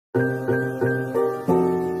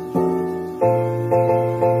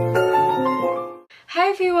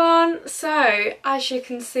So as you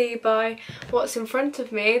can see by what's in front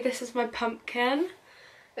of me, this is my pumpkin.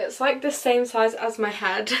 It's like the same size as my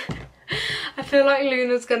head. I feel like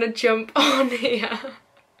Luna's gonna jump on here.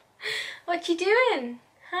 What you doing?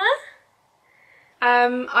 Huh?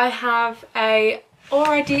 I have a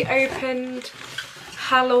already opened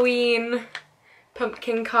Halloween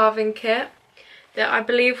pumpkin carving kit that I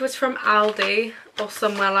believe was from Aldi or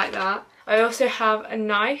somewhere like that. I also have a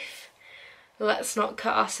knife. Let's not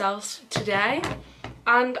cut ourselves today.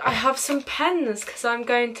 And I have some pens because I'm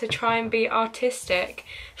going to try and be artistic.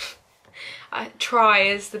 Try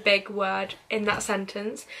is the big word in that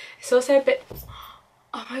sentence. It's also a bit...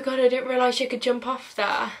 Oh my god, I didn't realise you could jump off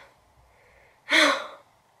there.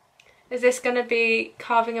 Is this going to be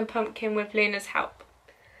carving a pumpkin with Luna's help?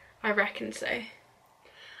 I reckon so. I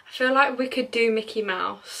feel like we could do Mickey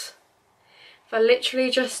Mouse. If I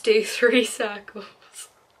literally just do 3 circles.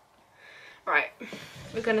 Right,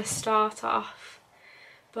 we're going to start off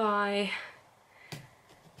by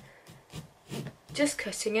just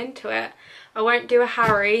cutting into it. I won't do a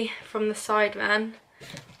Harry from the side then,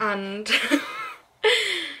 and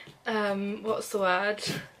what's the word?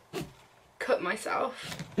 Cut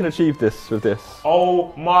myself. You can achieve this with this.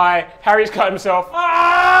 Oh my, Harry's cut himself.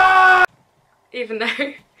 Ah! Even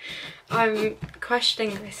though I'm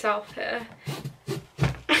questioning myself here.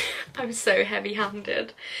 I'm so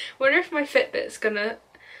heavy-handed. Wonder if my Fitbit's gonna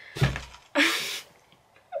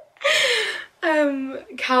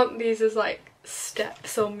count these as like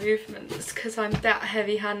steps or movements because I'm that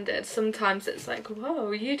heavy-handed. Sometimes it's like,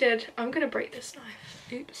 whoa, you did, I'm gonna break this knife,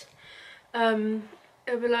 oops.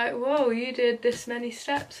 It'll be like, whoa, you did this many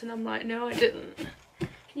steps, and I'm like, no I didn't. Can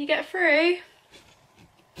you get through?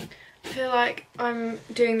 I feel like I'm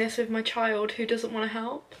doing this with my child who doesn't want to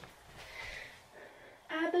help.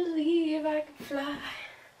 I believe I can fly.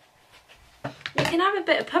 You can have a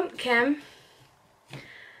bit of pumpkin.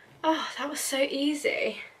 Oh, that was so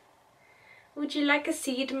easy. Would you like a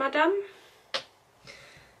seed, madam?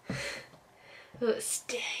 Oh, it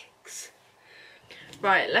stinks.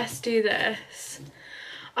 Right, let's do this.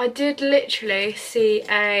 I did literally see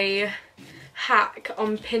a hack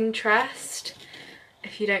on Pinterest.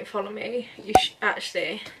 If you don't follow me, you should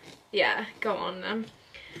actually, yeah, go on then.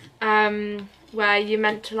 Where you're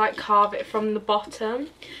meant to like carve it from the bottom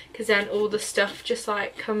because then all the stuff just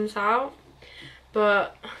like comes out,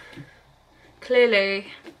 but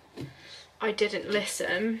clearly I didn't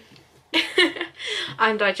listen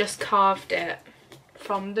and I just carved it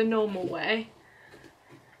from the normal way.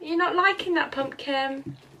 You're not liking that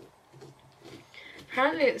pumpkin?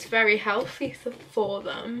 Apparently it's very healthy for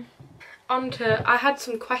them. I had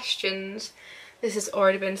some questions. This has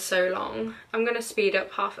already been so long. I'm going to speed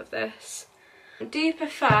up half of this. Do you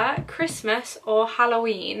prefer Christmas or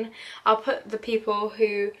Halloween? I'll put the people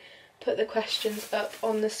who put the questions up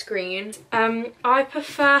on the screen. I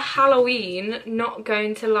prefer Halloween, not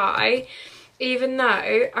going to lie, even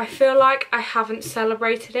though I feel like I haven't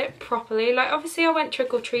celebrated it properly. Like obviously I went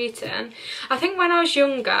trick-or-treating. I think when I was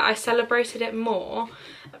younger I celebrated it more,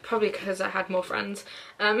 probably because I had more friends.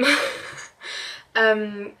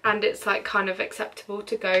 And it's like kind of acceptable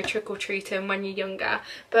to go trick-or-treating when you're younger,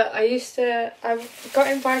 but I got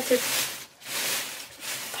invited,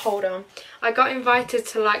 I got invited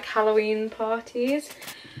to like Halloween parties.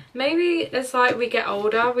 Maybe as like we get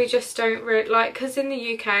older we just don't really like, because in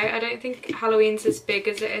the UK I don't think Halloween's as big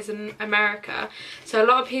as it is in America, so a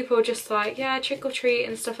lot of people just like, yeah, trick-or-treat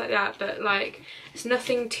and stuff like that, but like it's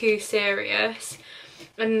nothing too serious.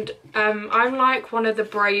 And I'm like one of the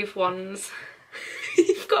brave ones.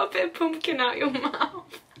 You've got a bit of pumpkin out your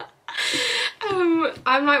mouth.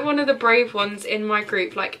 I'm like one of the brave ones in my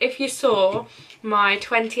group. Like if you saw my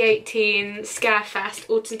 2018 Scarefest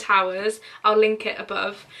Alton Towers, I'll link it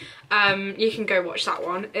above. You can go watch that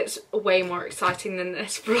one. It's way more exciting than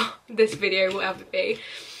this vlog, this video will ever be.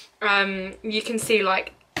 You can see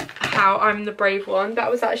like how I'm the brave one. That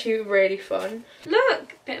was actually really fun.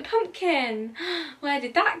 Look, bit of pumpkin. Where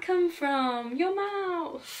did that come from? Your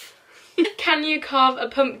mouth. Can you carve a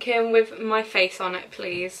pumpkin with my face on it,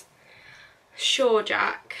 please? Sure,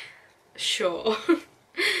 Jack. Sure.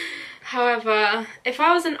 However, if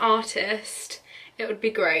I was an artist, it would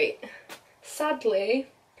be great.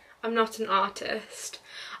 Sadly, I'm not an artist.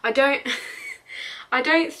 I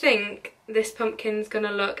don't think this pumpkin's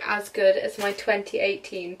gonna look as good as my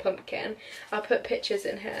 2018 pumpkin. I'll put pictures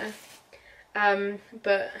in here.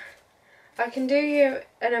 But I can do you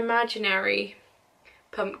an imaginary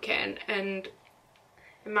pumpkin and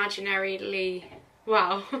imaginarily,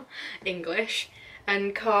 well, English,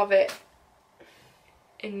 and carve it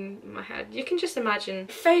in my head. You can just imagine.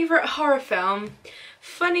 Favourite horror film?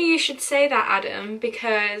 Funny you should say that, Adam,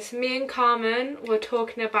 because me and Carmen were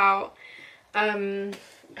talking about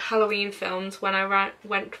Halloween films when I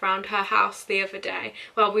went round her house the other day.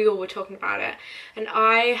 Well, we all were talking about it, and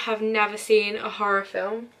I have never seen a horror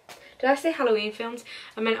film. Did I say Halloween films?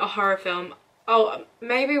 I meant a horror film. Oh,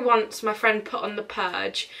 maybe once my friend put on The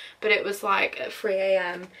Purge, but it was like at 3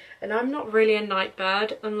 AM, and I'm not really a night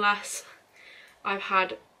bird unless I've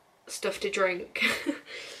had stuff to drink.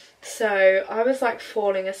 So I was like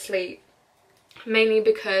falling asleep, mainly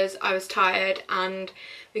because I was tired and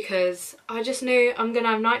because I just knew I'm gonna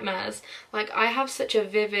have nightmares. Like, I have such a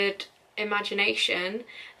vivid imagination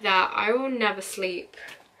that I will never sleep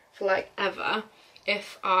for like ever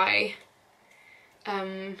if I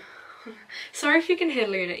sorry if you can hear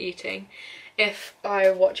Luna eating, if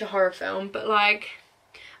I watch a horror film, but like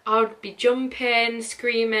I would be jumping,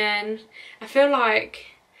 screaming. I feel like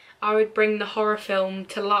I would bring the horror film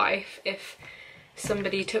to life if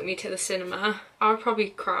somebody took me to the cinema. I would probably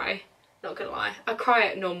cry, not gonna lie. I cry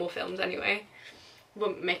at normal films anyway,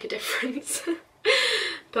 wouldn't make a difference.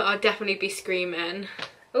 But I'd definitely be screaming.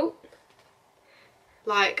 Oh,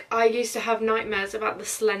 like I used to have nightmares about the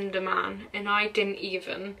Slender Man, and I didn't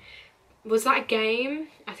even, was that a game?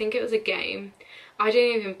 I think it was a game. I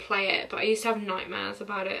didn't even play it, but I used to have nightmares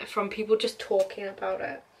about it from people just talking about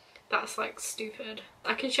it. That's like stupid.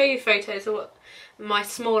 I can show you photos of what my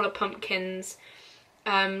smaller pumpkins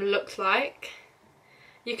looked like.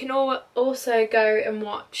 You can also go and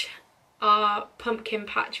watch our pumpkin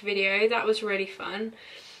patch video. That was really fun.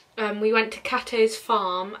 We went to Cato's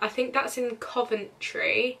farm. I think that's in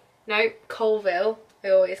Coventry. No, Colville. I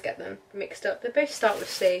always get them mixed up. They both start with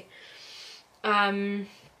C. It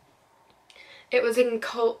was in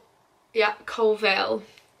Colville.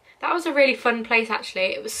 That was a really fun place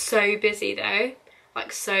actually. It was so busy though,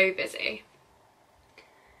 like so busy.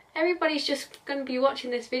 Everybody's just gonna be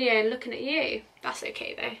watching this video and looking at you. That's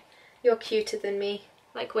okay though. You're cuter than me,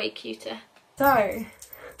 like way cuter. So,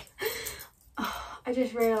 I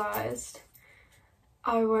just realised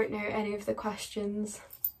I won't know any of the questions.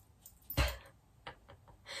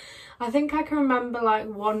 I think I can remember like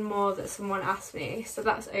one more that someone asked me, so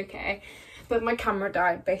that's okay. But my camera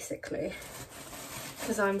died basically,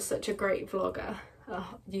 because I'm such a great vlogger,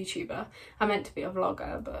 YouTuber. I meant to be a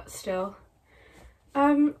vlogger, but still.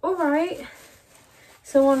 Alright.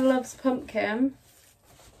 Someone loves pumpkin.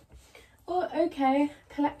 Oh, okay.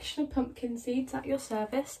 Collection of pumpkin seeds at your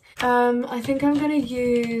service. I think I'm gonna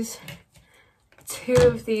use 2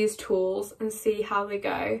 of these tools and see how they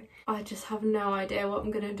go. I just have no idea what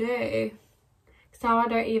I'm gonna do, because now I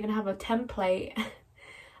don't even have a template.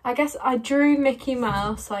 I guess I drew Mickey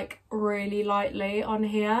Mouse like really lightly on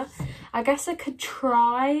here. I guess I could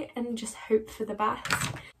try and just hope for the best.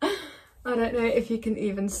 I don't know if you can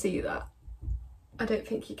even see that. I don't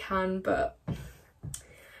think you can, but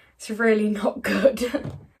it's really not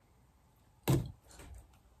good.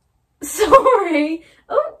 Sorry.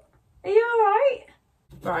 Oh, are you alright?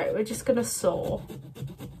 Right, we're just gonna saw.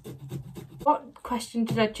 What question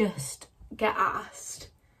did I just get asked?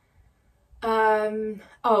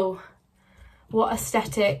 Oh, what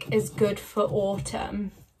aesthetic is good for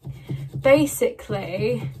autumn?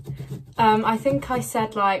 Basically, I think I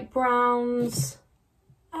said like browns.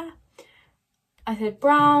 I said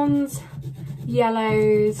browns,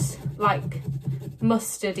 yellows, like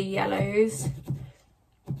mustardy yellows.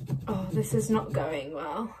 Oh, this is not going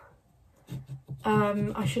well.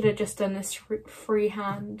 I should have just done this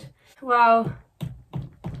freehand. Well,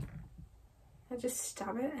 I just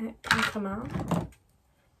stab it and it can come out.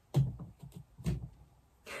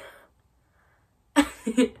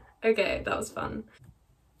 Okay, that was fun.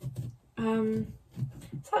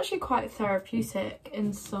 It's actually quite therapeutic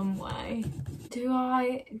in some way. Do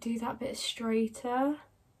I do that bit straighter?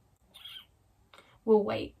 We'll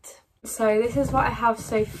wait. So this is what I have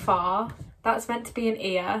so far. That's meant to be an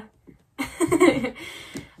ear.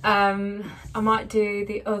 I might do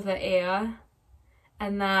the other ear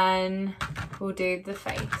and then we'll do the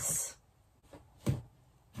face.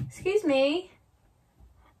 Excuse me.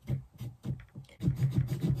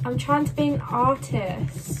 I'm trying to be an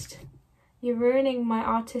artist. You're ruining my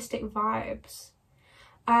artistic vibes.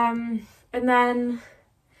 And then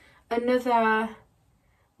another,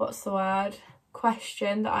 what's the word,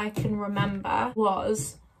 question that I can remember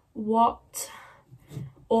was, what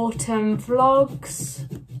autumn vlogs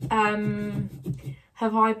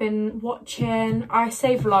have I been watching? I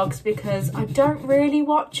say vlogs because I don't really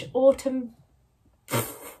watch autumn.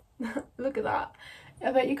 Look at that.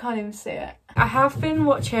 I bet you can't even see it. I have been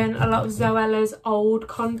watching a lot of Zoella's old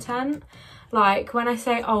content. Like, when I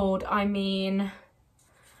say old, I mean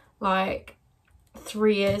like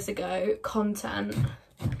 3 years ago content,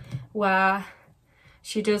 where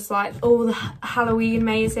she does like all the Halloween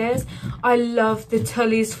mazes. I love the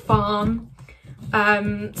Tully's Farm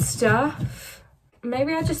stuff.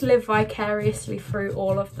 Maybe I just live vicariously through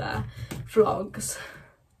all of their vlogs.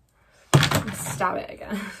 Stab it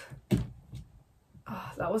again.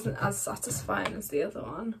 Oh, that wasn't as satisfying as the other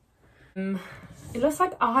one. It looks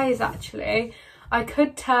like eyes, actually. I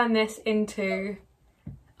could turn this into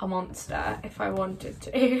a monster if I wanted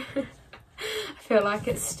to. I feel like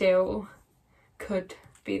it still could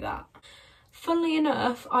be that. Funnily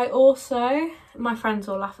enough, I also, my friends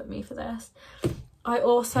will laugh at me for this, I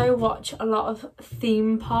also watch a lot of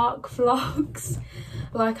theme park vlogs.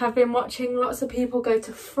 Like, I've been watching lots of people go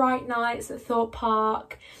to Fright Nights at Thorpe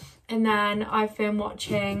Park, and then I've been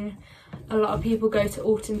watching a lot of people go to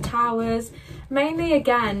Alton Towers, mainly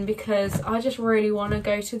again because I just really want to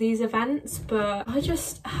go to these events, but I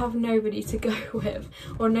just have nobody to go with,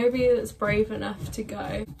 or nobody that's brave enough to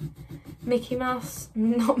go. Mickey Mouse,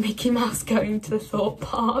 not Mickey Mouse going to Thorpe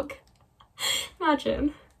Park.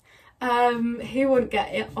 Imagine. Who wouldn't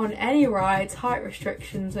get it on any rides, height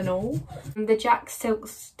restrictions and all. The Jack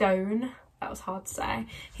Silkstone, that was hard to say,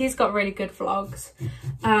 he's got really good vlogs.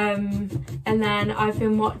 And then I've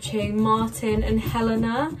been watching Martin and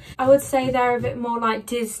Helena. I would say they're a bit more like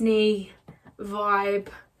Disney vibe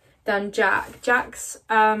than Jack. Jack's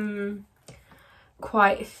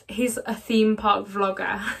he's a theme park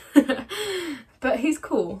vlogger. But he's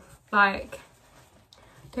cool. Like,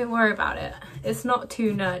 don't worry about it. It's not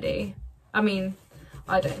too nerdy. I mean,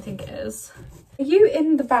 I don't think it is. Are you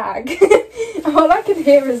in the bag? All I can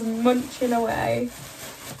hear is munching away.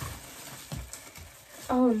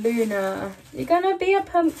 Oh, Luna, you're gonna be a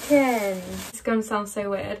pumpkin. It's gonna sound so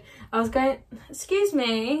weird. I was going, excuse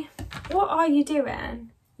me, what are you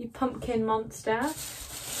doing, you pumpkin monster?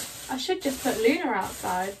 I should just put Luna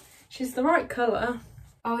outside. She's the right colour.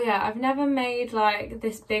 Oh yeah, I've never made like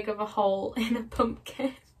this big of a hole in a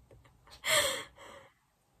pumpkin.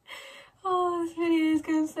 Oh, this video is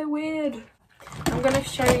going so weird. I'm going to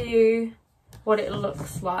show you what it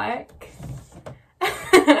looks like.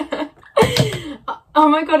 Oh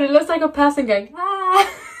my god, it looks like a person going, ah!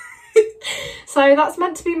 So that's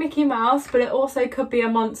meant to be Mickey Mouse, but it also could be a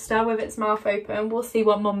monster with its mouth open. We'll see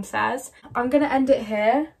what Mum says. I'm going to end it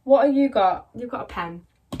here. What have you got? You've got a pen.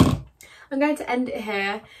 I'm going to end it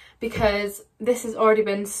here because this has already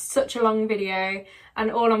been such a long video, and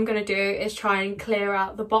all I'm going to do is try and clear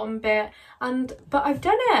out the bottom bit. But I've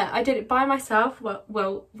done it. I did it by myself,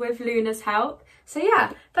 well, with Luna's help. So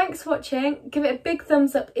yeah, thanks for watching. Give it a big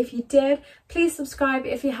thumbs up if you did. Please subscribe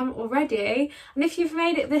if you haven't already. And if you've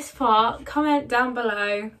made it this far, comment down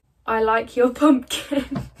below, I like your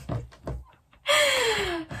pumpkin.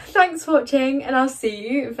 Thanks for watching, and I'll see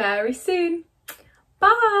you very soon.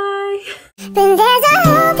 Bye! When there's a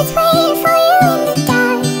hope that's waiting for you in the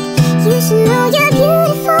dark, you should know you're